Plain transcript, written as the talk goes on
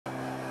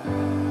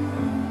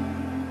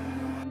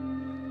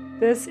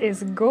This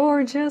is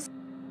gorgeous.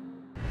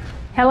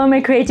 Hello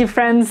my creative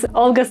friends,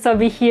 Olga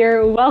Soby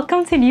here.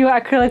 Welcome to a new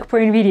acrylic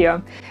pouring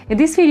video. In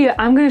this video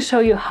I'm going to show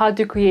you how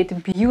to create a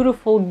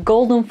beautiful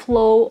golden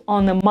flow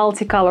on a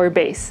multicolor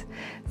base.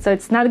 So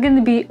it's not going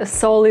to be a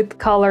solid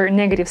color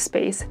negative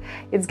space.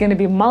 It's going to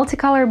be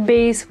multicolor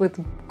base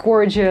with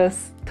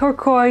gorgeous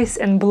turquoise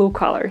and blue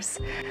colors.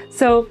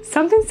 So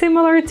something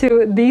similar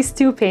to these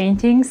two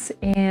paintings,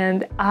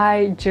 and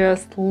I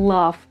just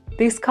love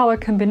this color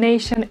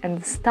combination and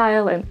the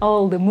style and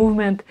all the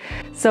movement.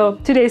 So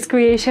today's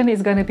creation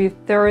is going to be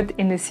third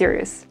in the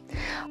series.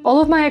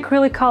 All of my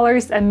acrylic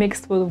colors are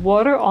mixed with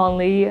water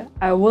only.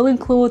 I will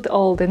include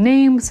all the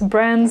names,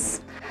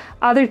 brands,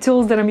 other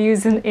tools that I'm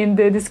using in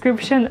the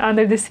description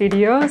under this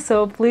video,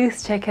 so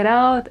please check it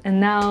out. And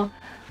now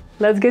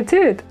let's get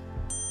to it.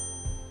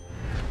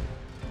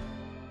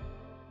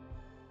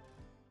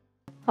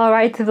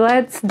 Alright,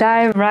 let's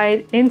dive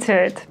right into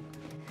it.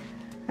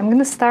 I'm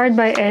gonna start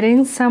by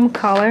adding some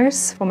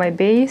colors for my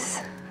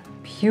base.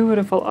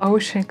 Beautiful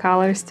ocean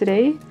colors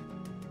today.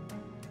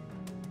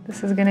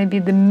 This is gonna be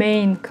the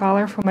main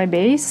color for my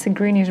base,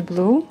 greenish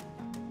blue.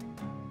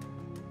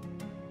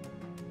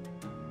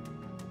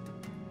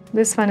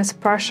 This one is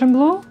Prussian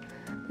blue.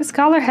 This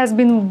color has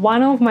been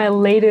one of my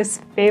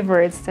latest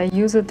favorites. I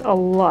use it a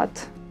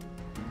lot.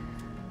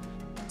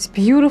 It's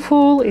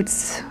beautiful,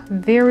 it's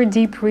very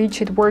deep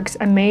reach, it works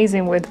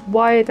amazing with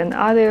white and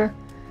other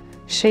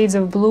shades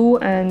of blue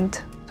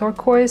and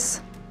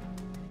turquoise.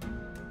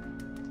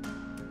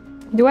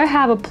 Do I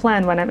have a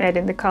plan when I'm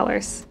adding the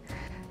colors?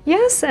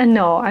 Yes and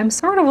no. I'm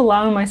sort of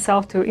allowing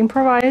myself to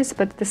improvise,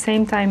 but at the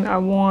same time I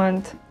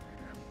want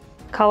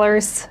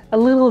colors, a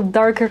little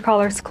darker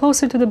colors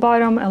closer to the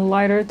bottom and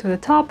lighter to the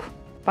top.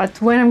 But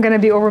when I'm gonna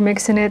be over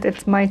mixing it,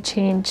 it might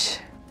change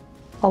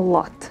a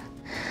lot.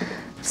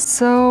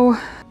 So,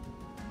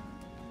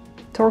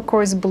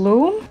 turquoise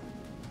blue.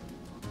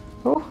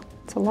 Oh,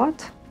 it's a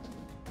lot.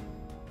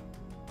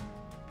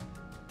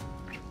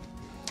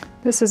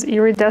 This is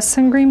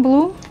iridescent green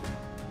blue.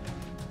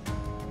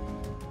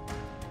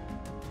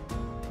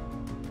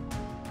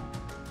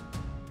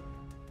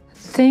 I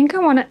think I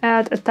want to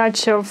add a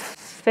touch of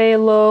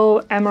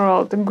phthalo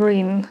emerald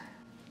green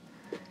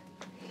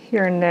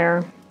here and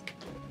there.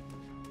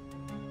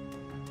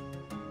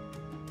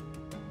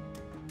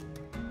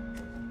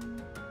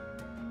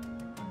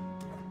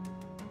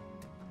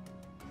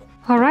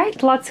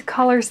 Alright, lots of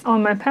colors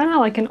on my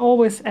panel. I can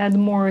always add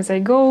more as I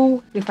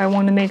go if I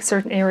want to make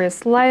certain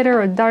areas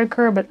lighter or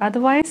darker, but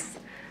otherwise,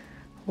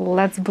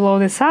 let's blow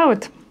this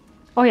out.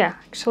 Oh yeah,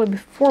 actually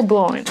before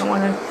blowing, I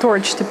want a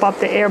torch to pop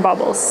the air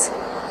bubbles.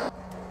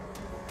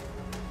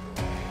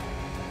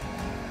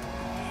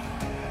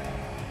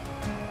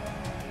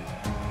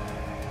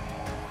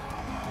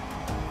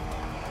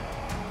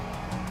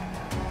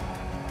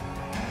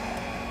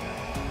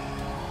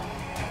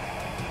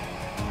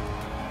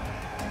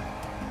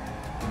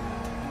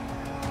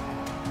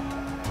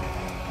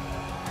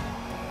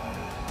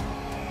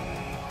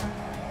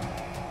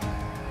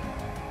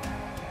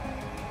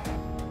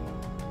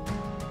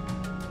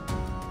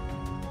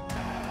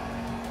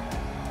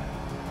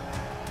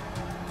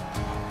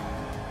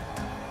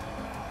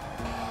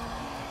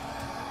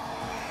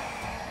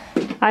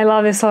 I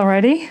love this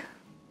already.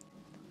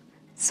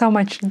 So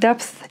much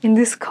depth in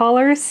these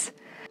colors.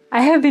 I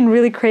have been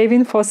really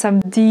craving for some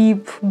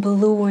deep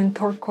blue and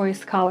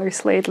turquoise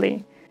colors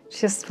lately.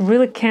 Just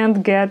really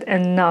can't get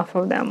enough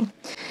of them.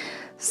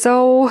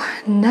 So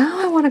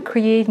now I want to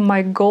create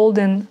my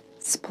golden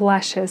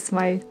splashes,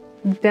 my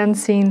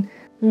dancing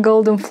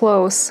golden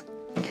flows.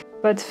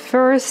 But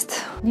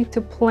first, I need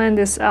to plan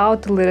this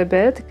out a little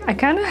bit. I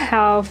kind of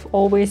have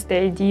always the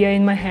idea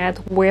in my head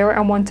where I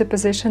want to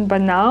position,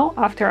 but now,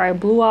 after I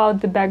blew out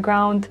the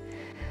background,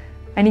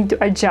 I need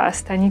to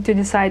adjust. I need to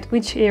decide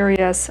which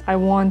areas I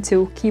want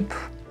to keep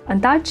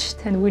untouched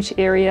and which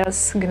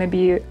areas are gonna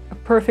be a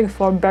perfect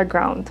for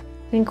background.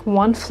 I think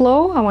one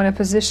flow I want to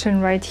position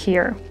right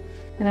here.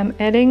 And I'm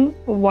adding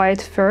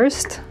white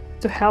first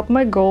to help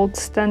my gold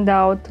stand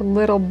out a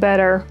little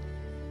better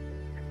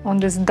on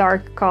these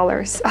dark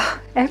colors.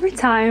 Every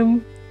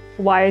time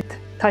white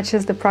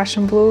touches the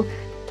Prussian blue,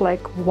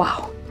 like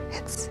wow,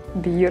 it's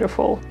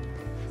beautiful.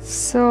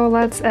 So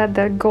let's add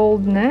that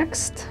gold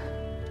next.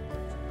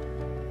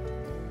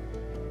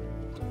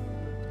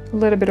 A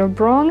little bit of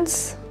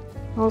bronze.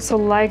 I also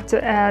like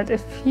to add a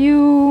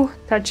few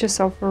touches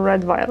of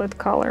red-violet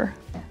color.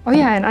 Oh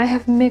yeah, and I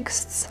have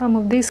mixed some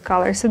of these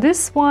colors. So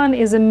this one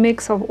is a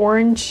mix of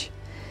orange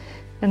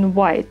and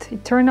white.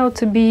 It turned out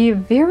to be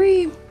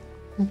very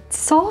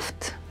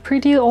soft,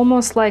 pretty,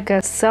 almost like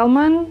a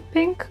salmon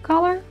pink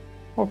color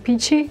or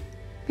peachy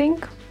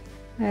pink.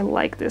 I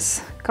like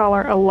this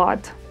color a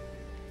lot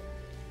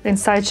in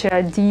such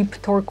a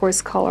deep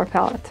turquoise color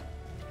palette.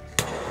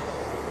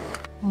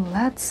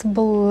 Let's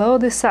blow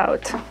this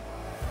out.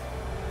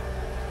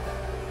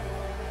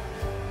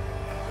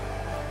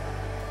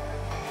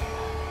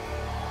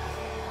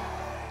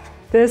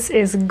 This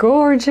is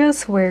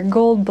gorgeous where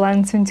gold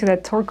blends into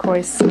that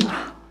turquoise.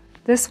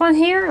 This one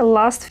here,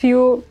 last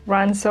few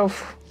runs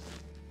of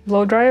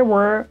blow dryer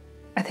were,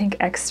 I think,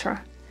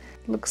 extra.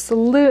 Looks a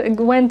little, it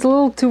went a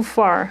little too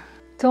far.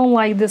 Don't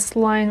like this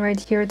line right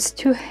here, it's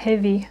too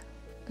heavy.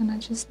 I'm gonna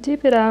just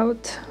dip it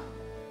out.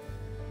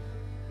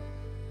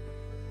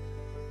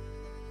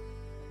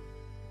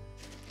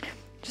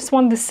 Just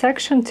want this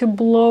section to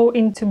blow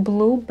into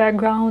blue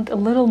background a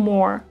little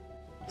more,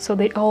 so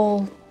they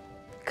all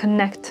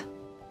connect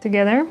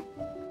together.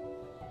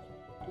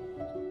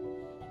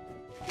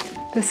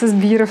 This is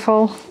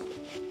beautiful.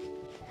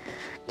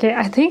 Okay,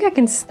 I think I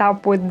can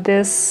stop with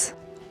this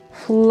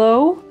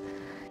flow.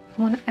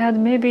 I want to add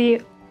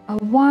maybe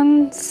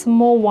one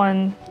small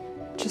one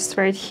just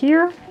right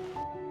here.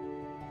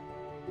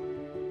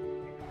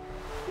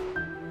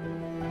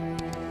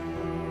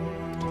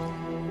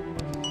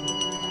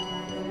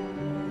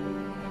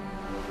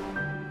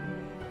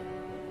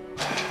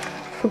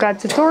 Forgot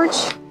to torch.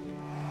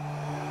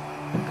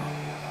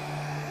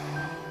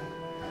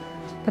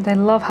 But I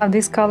love how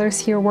these colors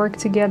here work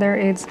together.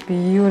 It's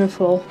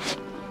beautiful.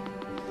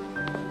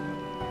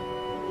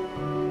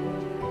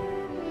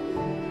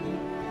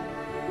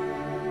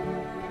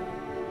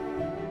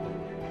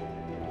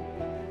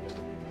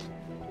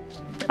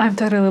 I'm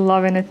totally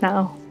loving it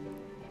now.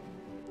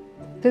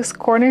 This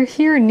corner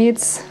here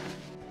needs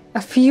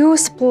a few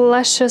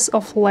splashes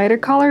of lighter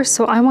color,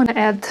 so I want to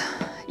add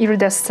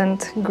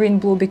iridescent green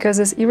blue because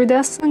this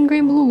iridescent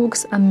green blue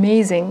looks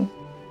amazing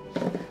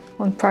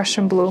on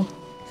Prussian blue.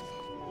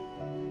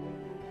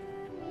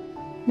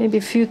 Maybe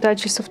a few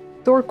touches of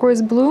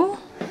turquoise blue.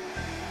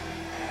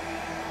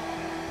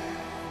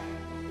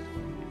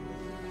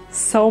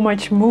 So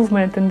much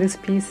movement in this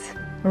piece,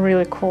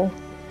 really cool.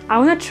 I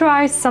want to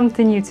try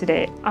something new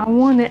today. I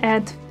want to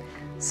add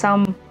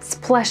some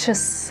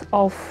splashes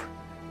of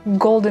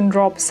golden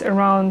drops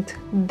around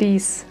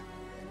these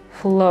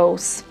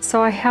flows.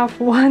 So I have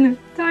one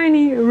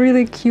tiny,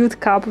 really cute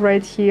cup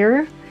right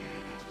here,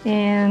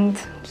 and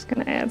I'm just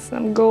gonna add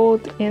some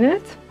gold in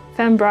it.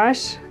 Fan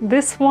brush.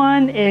 This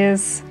one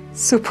is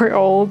super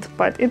old,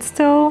 but it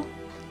still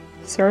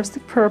serves the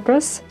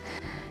purpose.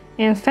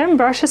 And fan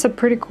brushes are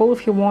pretty cool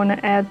if you want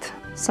to add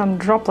some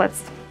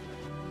droplets.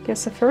 Okay,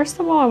 so first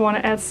of all, I want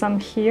to add some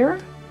here.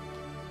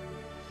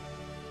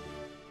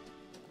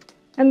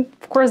 And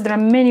of course, there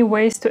are many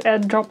ways to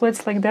add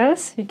droplets like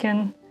this. You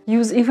can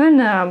use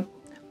even an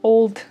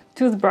old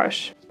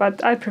toothbrush,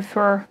 but I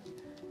prefer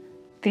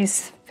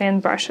these fan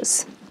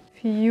brushes.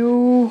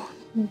 Few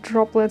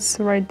droplets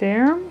right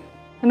there.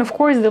 And of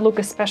course, they look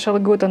especially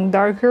good on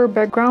darker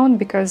background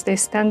because they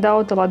stand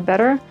out a lot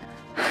better.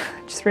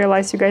 Just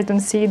realized you guys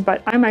don't see it,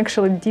 but I'm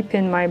actually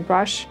dipping my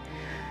brush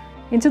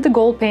into the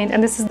gold paint,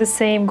 and this is the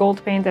same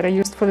gold paint that I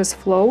used for this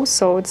flow,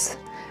 so it's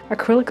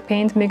acrylic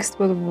paint mixed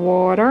with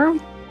water.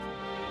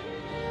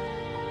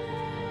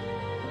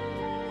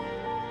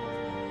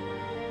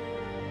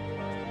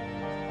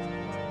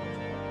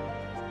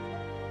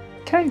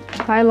 Okay,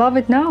 I love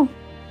it now.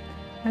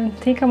 I don't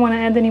think I want to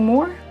add any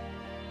more.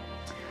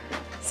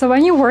 So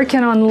when you're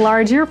working on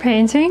larger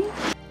painting,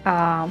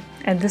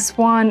 and this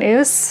one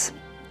is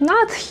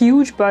not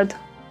huge, but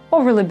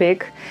overly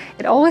big,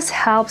 it always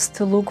helps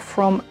to look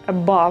from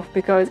above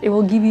because it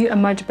will give you a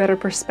much better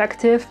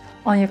perspective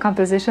on your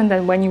composition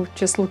than when you're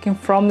just looking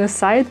from the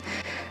side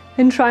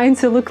and trying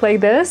to look like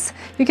this.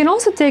 You can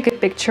also take a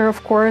picture,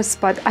 of course,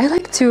 but I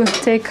like to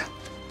take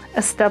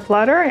a step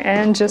ladder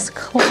and just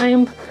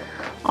climb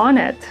on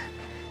it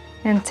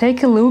and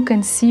take a look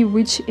and see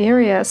which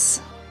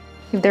areas,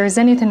 if there's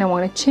anything I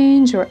want to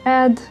change or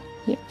add.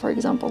 Here, for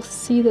example,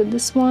 see that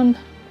this one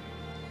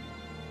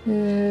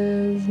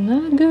is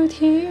not good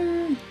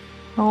here.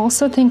 I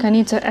also think I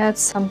need to add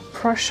some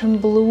Prussian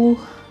blue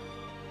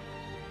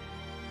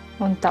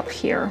on top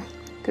here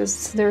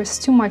because there's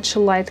too much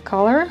light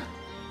color,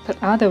 but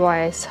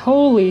otherwise,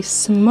 holy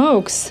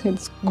smokes,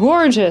 it's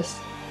gorgeous.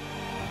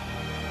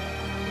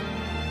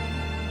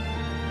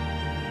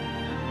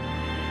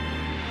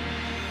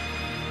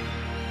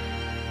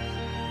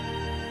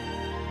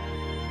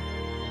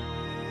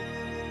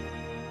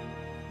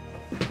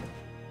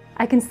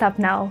 I can stop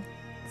now.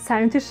 It's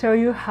time to show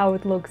you how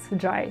it looks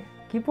dry.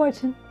 Keep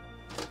watching.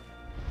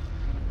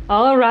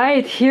 All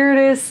right, here it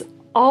is,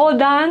 all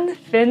done,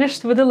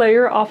 finished with a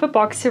layer of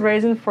epoxy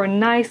resin for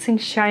nice and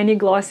shiny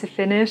glossy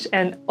finish.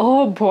 And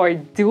oh boy,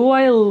 do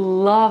I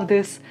love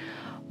this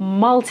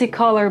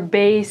multicolor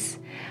base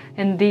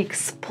and the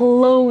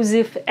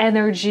explosive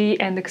energy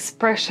and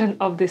expression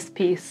of this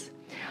piece.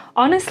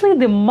 Honestly,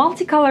 the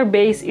multicolor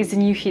base is a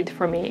new hit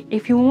for me.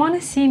 If you want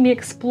to see me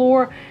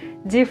explore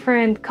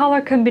different color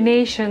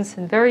combinations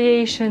and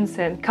variations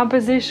and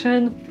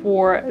composition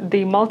for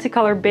the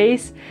multicolor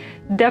base,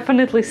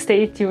 definitely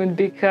stay tuned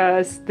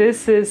because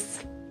this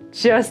is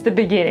just the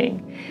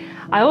beginning.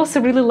 I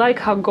also really like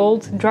how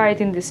gold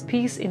dried in this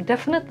piece. It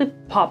definitely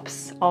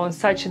pops on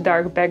such a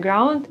dark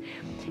background,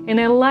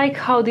 and I like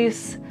how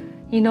these,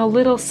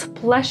 little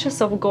splashes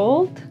of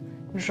gold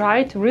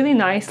dried really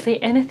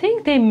nicely, and I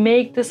think they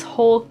make this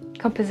whole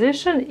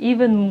composition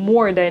even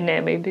more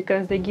dynamic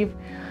because they give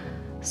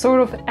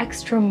sort of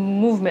extra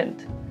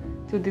movement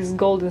to these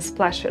golden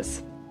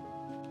splashes.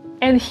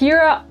 And here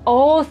are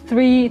all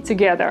three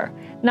together.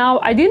 Now,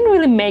 I didn't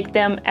really make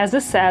them as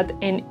a set,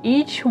 and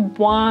each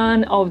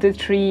one of the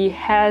three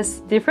has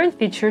different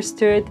features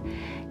to it,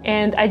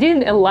 and I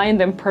didn't align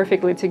them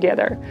perfectly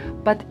together.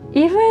 But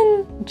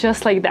even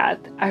just like that,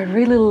 I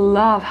really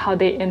love how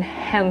they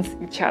enhance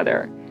each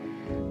other.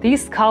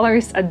 These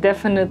colors are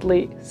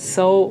definitely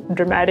so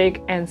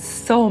dramatic and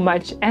so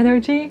much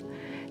energy.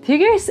 Do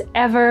you guys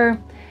ever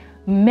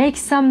make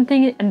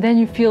something and then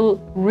you feel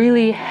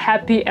really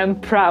happy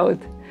and proud?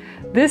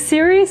 This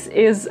series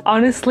is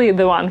honestly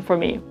the one for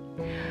me.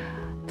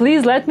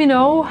 Please let me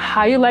know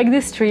how you like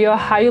this trio,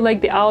 how you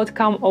like the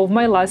outcome of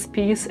my last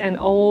piece and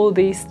all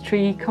these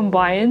three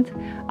combined.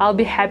 I'll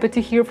be happy to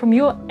hear from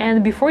you.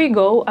 And before you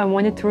go, I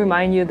wanted to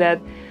remind you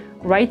that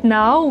right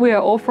now we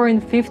are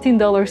offering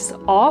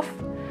 $15 off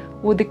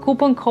with the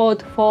coupon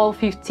code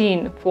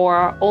FALL15 for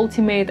our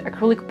ultimate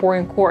acrylic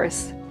pouring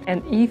course.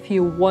 And if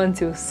you want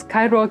to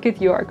skyrocket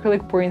your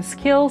acrylic pouring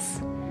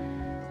skills,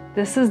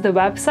 this is the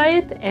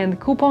website and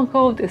coupon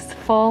code is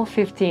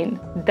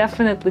FALL15.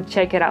 Definitely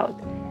check it out.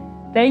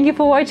 Thank you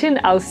for watching.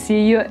 I'll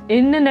see you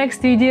in the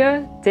next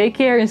video. Take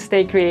care and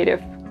stay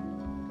creative.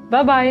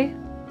 Bye bye.